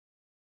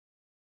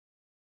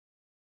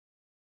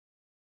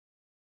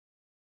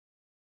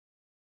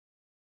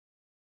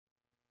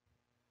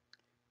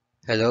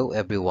Hello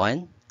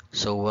everyone.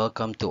 So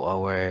welcome to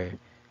our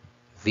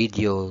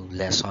video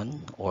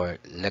lesson or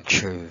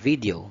lecture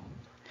video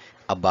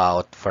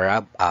about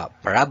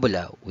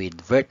parabola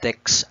with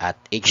vertex at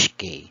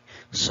hk.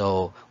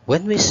 So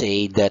when we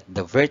say that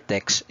the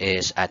vertex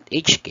is at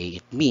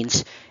hk, it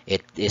means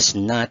it is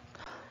not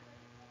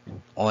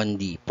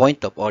on the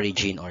point of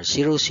origin or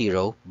 0,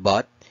 0,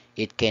 but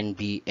it can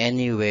be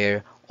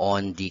anywhere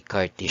on the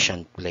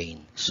Cartesian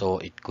plane. So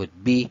it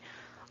could be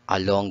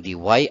along the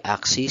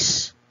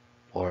y-axis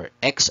or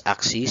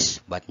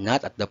x-axis but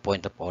not at the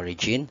point of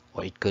origin,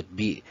 or it could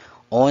be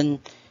on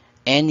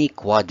any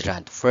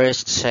quadrant,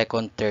 first,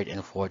 second, third,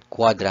 and fourth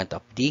quadrant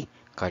of the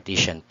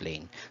Cartesian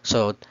plane.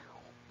 So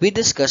we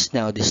discuss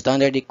now the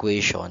standard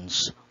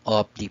equations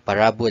of the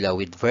parabola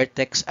with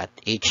vertex at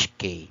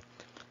hk.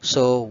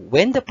 So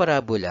when the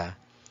parabola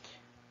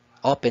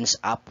opens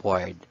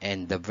upward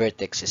and the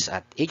vertex is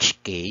at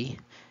hk,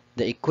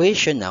 the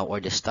equation now, or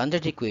the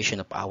standard equation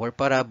of our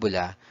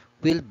parabola,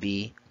 will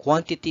be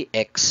quantity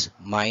x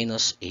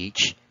minus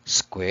h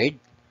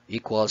squared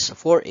equals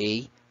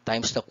 4a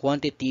times the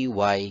quantity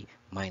y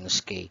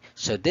minus k.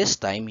 So this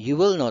time, you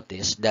will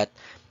notice that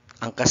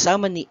ang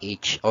kasama ni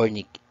h or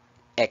ni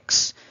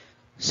x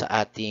sa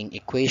ating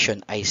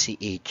equation ay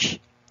si h.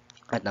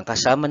 At ang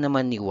kasama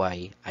naman ni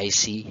y ay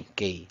si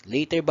k.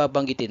 Later,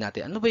 babanggitin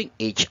natin ano ba yung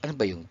h, ano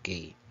ba yung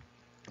k.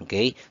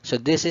 Okay,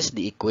 so this is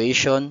the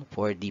equation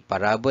for the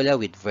parabola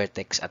with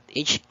vertex at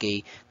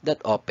hk that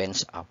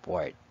opens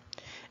upward.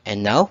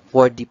 And now,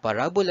 for the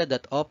parabola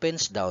that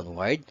opens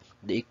downward,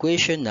 the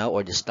equation now,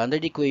 or the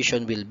standard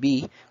equation, will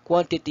be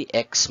quantity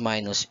x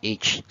minus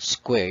h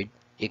squared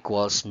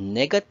equals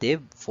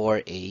negative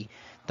 4a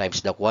times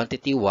the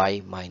quantity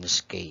y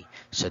minus k.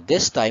 So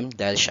this time,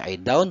 dahil siya ay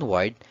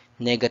downward,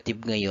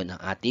 negative ngayon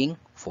ang ating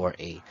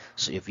 4a.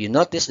 So if you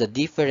notice the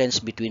difference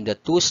between the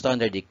two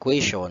standard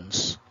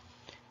equations,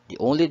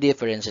 the only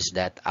difference is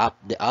that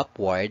the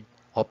upward,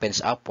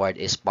 opens upward,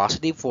 is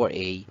positive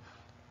 4a,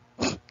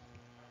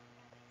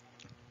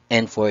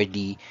 and for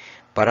the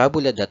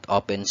parabola that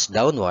opens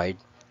downward,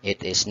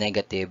 it is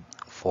negative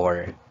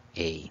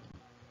 4a.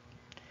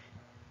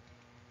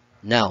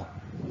 Now,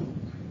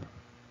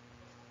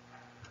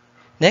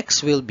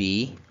 next will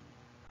be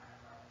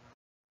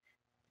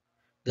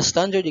the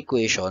standard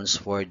equations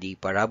for the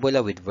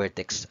parabola with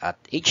vertex at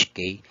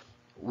hk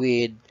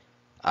with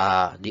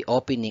the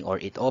opening, or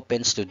it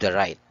opens to the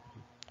right.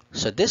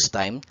 So this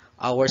time,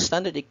 our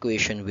standard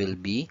equation will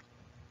be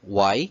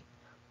y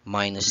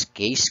minus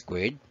k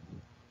squared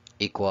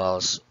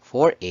equals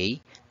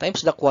 4a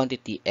times the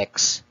quantity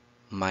x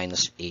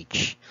minus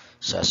h.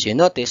 So as you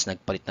notice,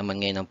 nagpalit naman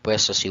ngayon ng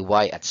pwesto si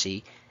y at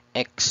si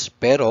x,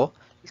 pero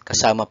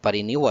kasama pa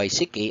rin ni y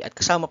si k at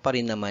kasama pa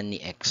rin naman ni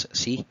x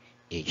si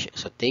h.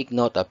 So take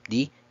note of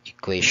the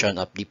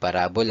equation of the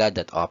parabola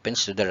that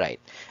opens to the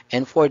right.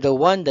 And for the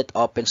one that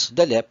opens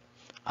to the left,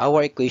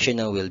 our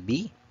equation now will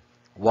be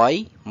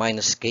y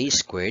minus k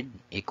squared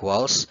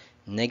equals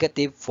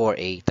negative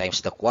 4a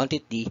times the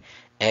quantity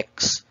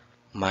x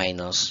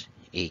minus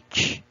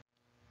h.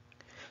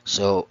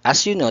 So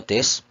as you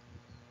notice,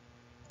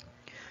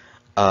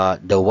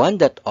 the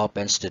one that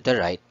opens to the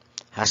right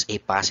has a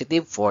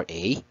positive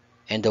 4a,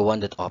 and the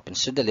one that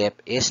opens to the left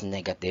is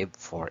negative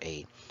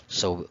 4a.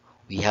 So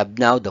we have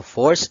now the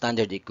four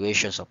standard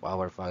equations of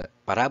our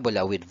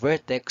parabola with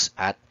vertex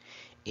at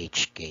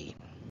hk.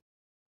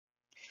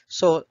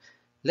 So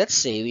let's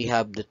say we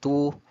have the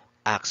two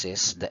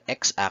axes, the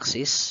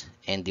x-axis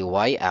and the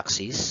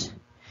y-axis,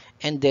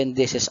 and then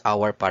this is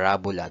our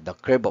parabola, the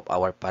curve of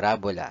our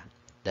parabola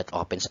that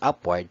opens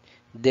upward.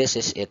 This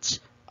is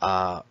its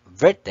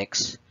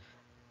vertex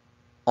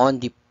on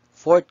the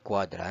fourth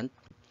quadrant.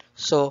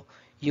 So,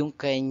 yung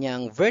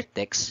kanyang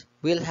vertex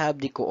will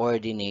have the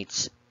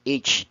coordinates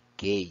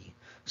hk.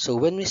 So,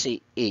 when we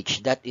say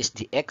h, that is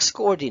the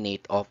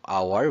x-coordinate of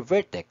our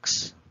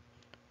vertex.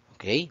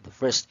 Okay, the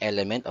first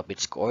element of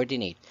its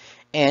coordinate.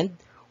 And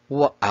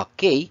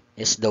k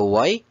is the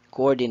y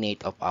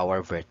coordinate of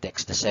our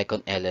vertex, the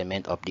second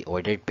element of the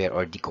ordered pair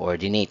or the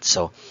coordinate.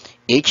 So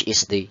h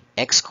is the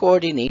x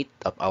coordinate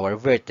of our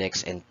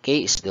vertex and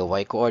k is the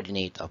y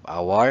coordinate of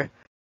our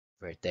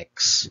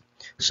vertex.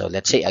 So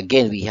let's say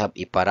again we have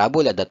a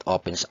parabola that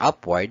opens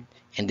upward,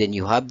 and then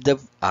you have the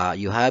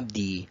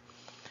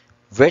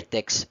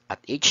vertex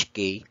at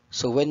hk.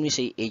 So when we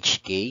say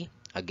hk,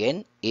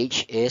 again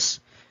h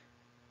is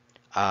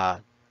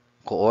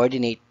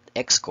coordinate,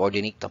 x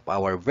coordinate of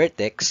our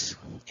vertex,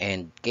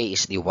 and k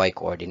is the y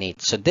coordinate.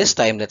 So this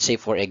time, let's say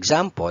for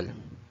example,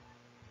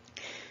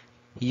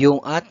 yung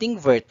ating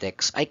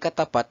vertex ay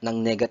katapat ng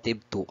negative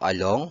 2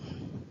 along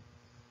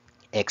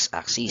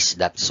x-axis.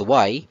 That's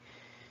why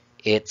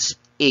its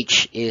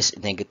h is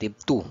negative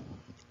 2.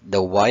 The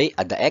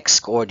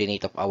x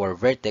coordinate of our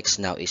vertex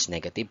now is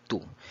negative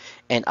 2.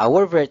 And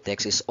our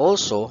vertex is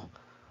also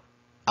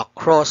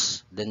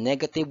across the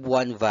negative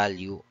 1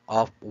 value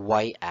of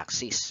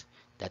y-axis.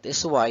 That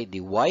is why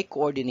the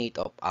y-coordinate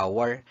of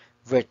our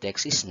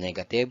vertex is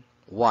negative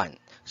 1.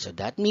 So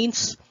that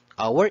means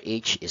our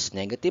h is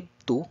negative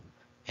 2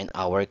 and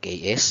our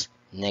k is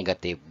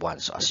negative 1.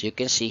 So as you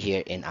can see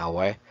here in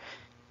our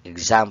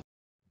example.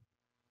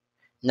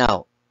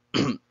 Now,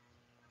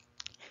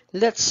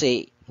 let's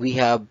say we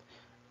have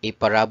a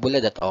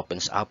parabola that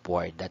opens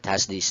upward that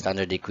has the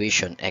standard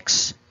equation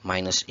x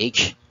minus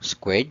h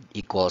squared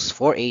equals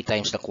 4a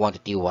times the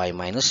quantity y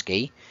minus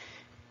k.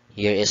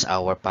 Here is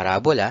our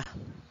parabola,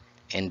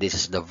 and this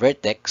is the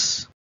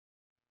vertex.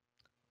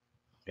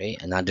 Okay,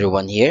 another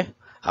one here,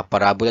 a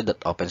parabola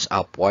that opens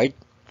upward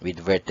with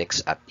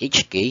vertex at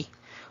hk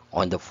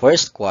on the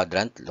first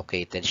quadrant,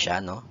 located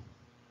siya, no?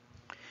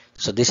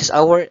 So this is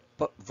our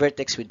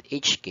vertex with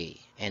hk,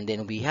 and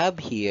then we have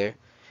here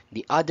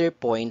the other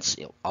points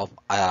of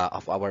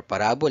our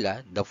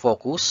parabola, the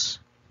focus,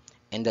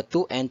 and the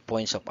two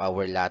endpoints of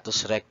our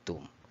latus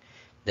rectum.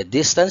 The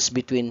distance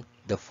between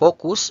the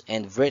focus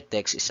and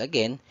vertex is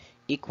again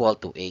equal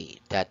to a.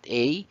 That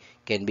a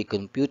can be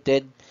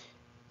computed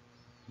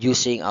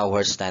using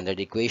our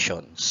standard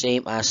equation.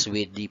 Same as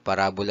with the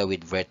parabola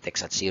with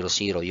vertex at 0,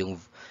 0,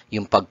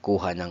 yung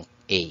pagkuha ng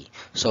a.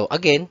 So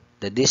again,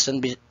 the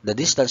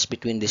distance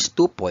between these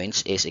 2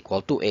 points is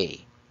equal to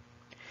a.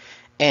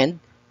 And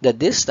the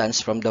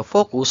distance from the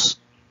focus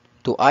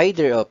to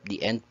either of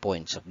the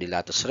endpoints of the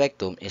latus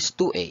rectum is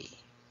 2a.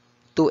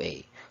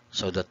 2a.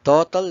 So the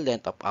total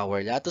length of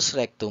our latus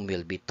rectum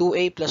will be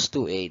 2a plus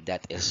 2a,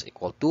 that is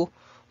equal to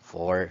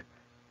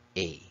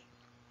 4a.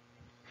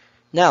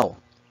 Now,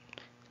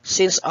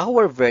 since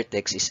our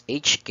vertex is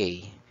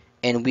hk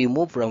and we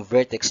move from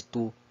vertex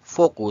to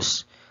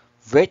focus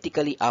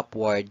vertically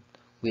upward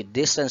with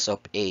distance of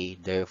a,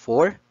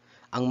 therefore,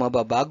 ang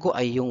mababago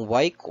ay yung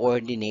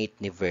y-coordinate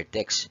ni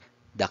vertex,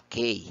 the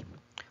k.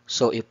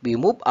 So if we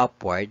move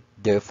upward,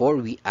 therefore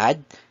we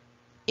add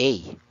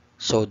a.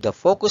 So the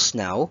focus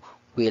now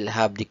will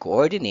have the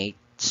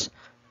coordinates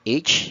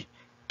h,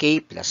 k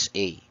plus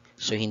a.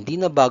 So hindi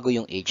na bago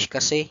yung h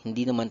kasi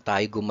hindi naman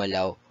tayo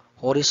gumalaw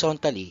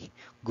horizontally,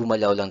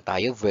 gumalaw lang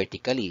tayo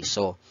vertically.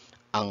 So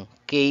ang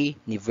k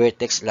ni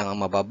vertex lang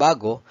ang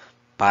mababago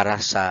para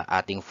sa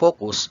ating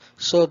focus.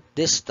 So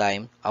this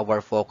time, our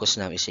focus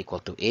now is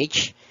equal to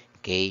h,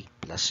 k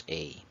plus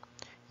a.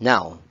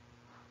 Now,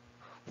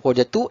 for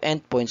the two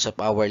endpoints of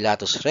our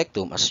latus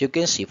rectum, as you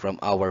can see from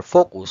our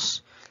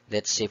focus,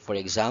 let's say for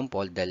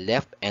example, the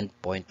left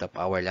endpoint of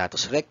our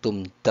latus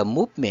rectum, the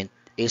movement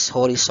is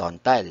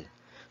horizontal.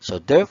 So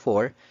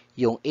therefore,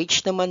 yung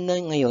h naman na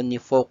ngayon ni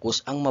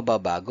focus ang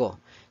mababago.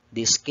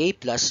 This k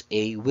plus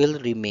a will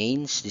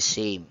remains the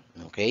same.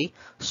 Okay?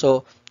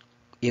 So,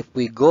 if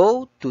we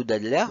go to the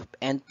left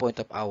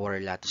endpoint of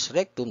our latus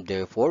rectum,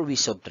 therefore we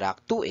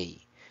subtract 2a.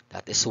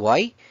 That is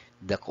why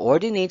the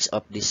coordinates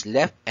of this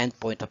left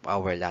endpoint of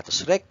our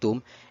latus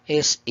rectum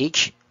is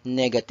h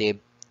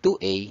negative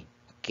 2a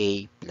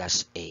k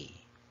plus a.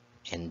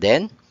 And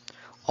then,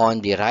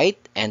 on the right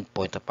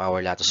endpoint of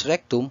our latus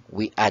rectum,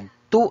 we add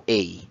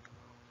 2a,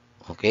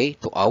 okay,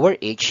 to our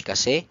h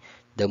kasi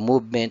the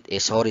movement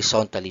is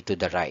horizontally to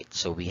the right.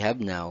 So we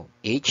have now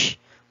h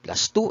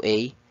plus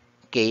 2a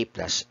k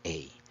plus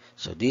a.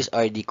 So these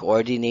are the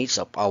coordinates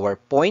of our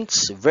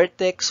points,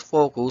 vertex,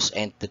 focus,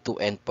 and the two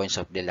endpoints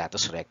of the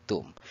latus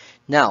rectum.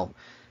 Now,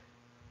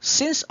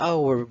 since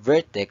our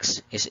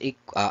vertex is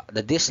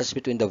the distance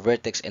between the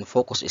vertex and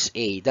focus is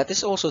a, that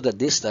is also the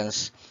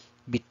distance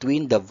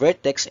between the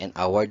vertex and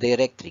our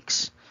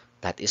directrix.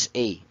 That is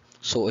a.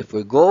 So if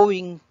we're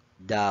going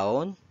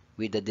down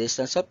with the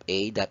distance of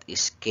a, that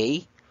is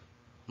k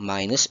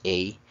minus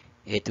a,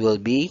 it will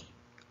be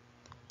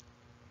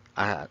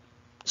a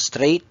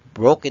straight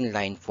broken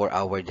line for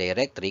our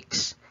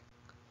directrix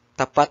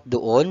tapat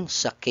doon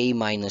sa k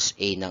minus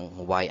a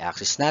ng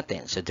y-axis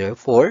natin. So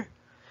therefore,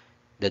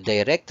 the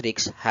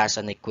directrix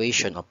has an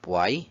equation of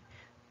y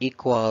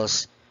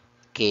equals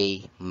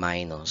k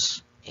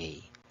minus a.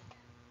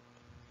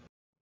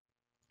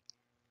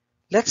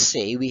 Let's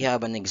say we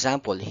have an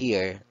example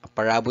here, a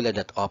parabola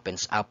that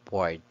opens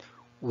upward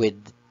with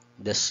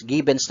the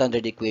given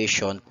standard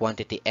equation,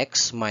 quantity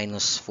x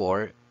minus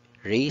 4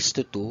 raised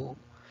to 2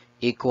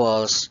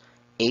 equals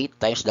 8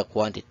 times the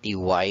quantity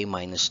y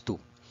minus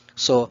 2.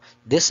 So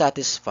this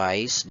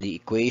satisfies the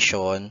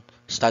equation,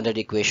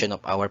 standard equation of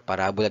our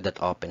parabola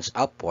that opens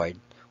upward,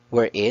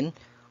 wherein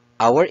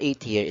our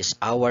 8 here is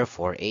our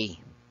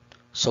 4a.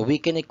 So we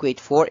can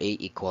equate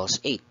 4a equals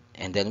 8,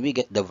 and then we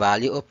get the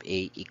value of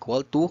a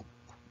equal to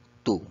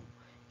 2.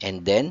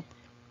 And then,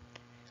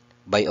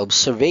 by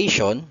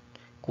observation,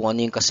 kung ano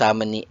yung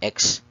kasama ni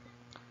x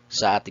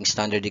sa ating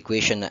standard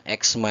equation na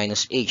x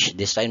minus h,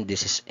 this time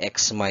this is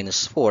x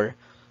minus 4,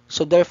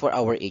 so therefore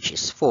our h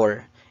is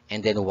 4,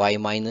 and then y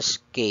minus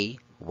k,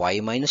 y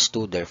minus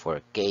 2, therefore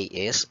k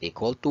is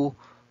equal to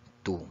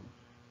 2.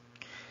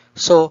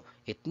 So,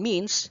 it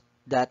means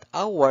that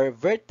our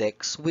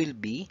vertex will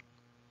be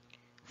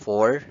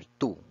 4,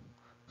 2.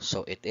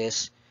 So, it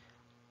is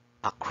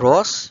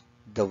across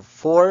the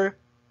 4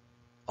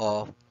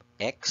 of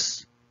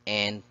x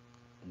and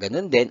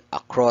ganun din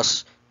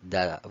across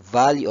the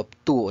value of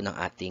 2 ng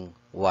ating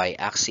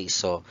y-axis.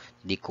 So,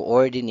 the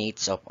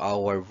coordinates of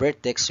our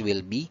vertex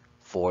will be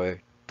 4,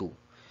 2.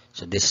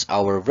 So, this is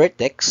our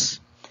vertex,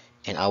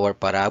 and our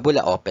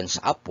parabola opens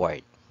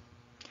upward.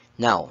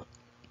 Now,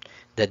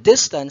 the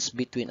distance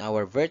between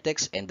our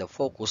vertex and the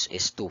focus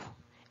is 2,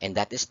 and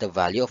that is the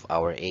value of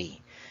our A.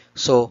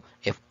 So,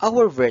 if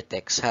our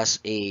vertex has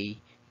a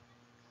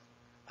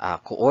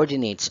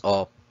coordinates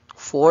of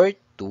 4,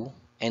 2,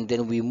 and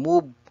then we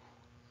move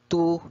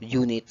 2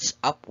 units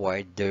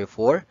upward,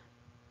 therefore,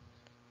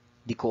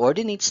 the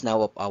coordinates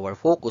now of our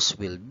focus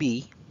will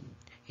be,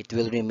 it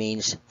will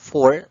remains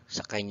 4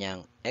 sa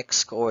kanyang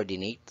x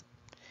coordinate,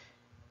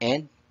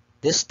 and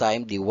this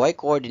time the y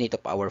coordinate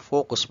of our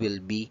focus will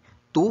be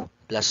 2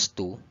 plus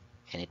 2,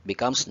 and it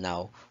becomes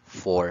now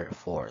 4,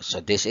 4. So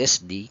this is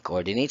the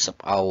coordinates of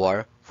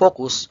our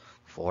focus,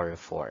 4,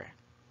 4.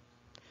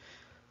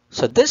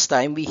 So this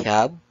time we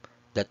have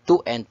the two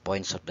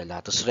endpoints of the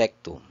latus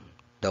rectum,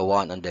 the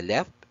one on the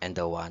left and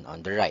the one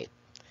on the right.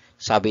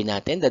 Sabi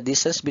natin, the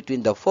distance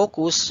between the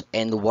focus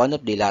and one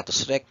of the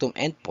latus rectum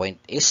endpoint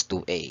is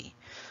 2a.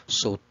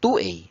 So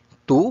 2a,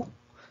 2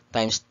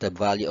 times the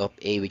value of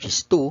a, which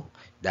is 2,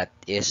 that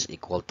is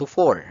equal to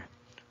 4.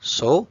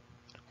 So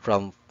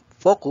from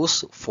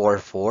focus 4,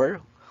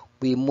 4,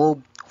 we move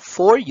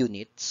 4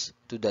 units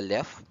to the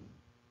left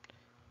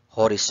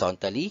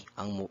horizontally,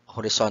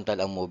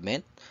 horizontal ang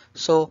movement.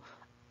 So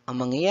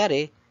ang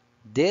mangyayari,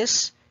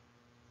 this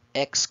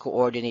x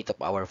coordinate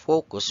of our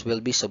focus will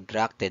be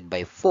subtracted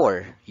by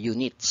 4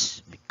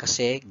 units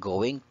kasi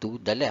going to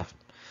the left.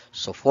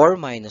 So 4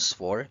 minus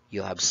 4,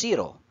 you have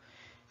 0.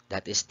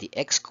 That is the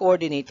x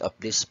coordinate of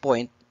this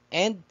point,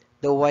 and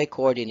the y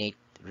coordinate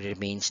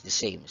remains the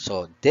same.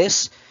 So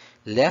this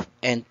left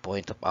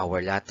endpoint of our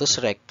latus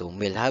rectum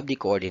will have the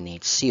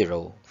coordinates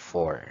 0,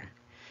 4.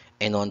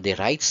 And on the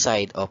right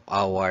side of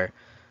our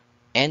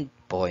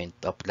endpoint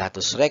of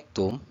latus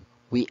rectum,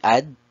 we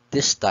add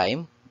this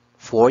time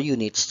 4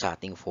 units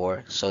starting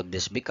 4. So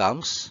this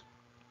becomes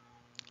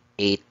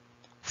 8,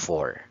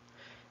 4.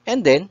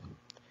 And then,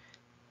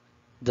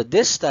 the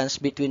distance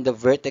between the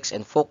vertex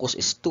and focus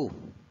is 2.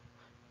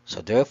 So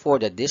therefore,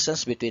 the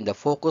distance between the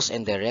focus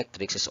and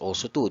directrix is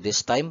also 2.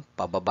 This time,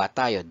 pababa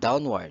tayo,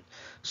 downward.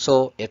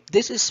 So if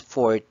this is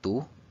 4,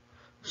 2,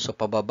 so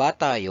pababa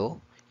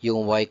tayo,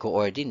 yung y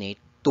coordinate,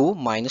 2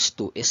 minus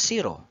 2 is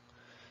 0.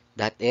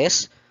 That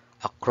is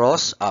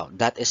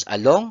that is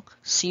along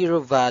 0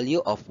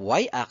 value of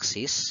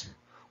y-axis,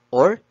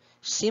 or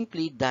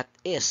simply that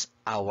is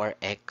our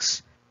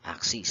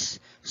x-axis.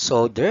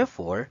 So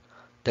therefore,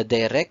 the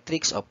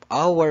directrix of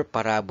our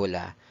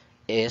parabola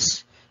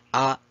is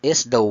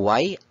the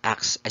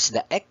y-axis, is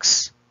the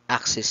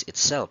x-axis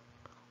itself,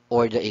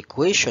 or the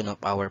equation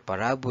of our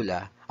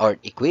parabola, or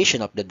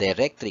equation of the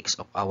directrix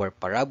of our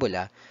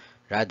parabola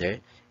rather,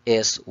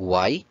 is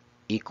y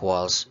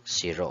equals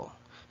 0.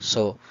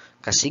 So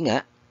kasi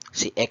nga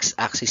si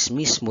x-axis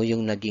mismo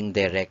yung naging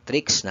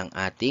directrix ng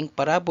ating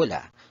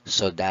parabola.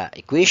 So the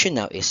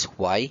equation now is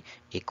y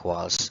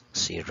equals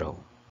 0.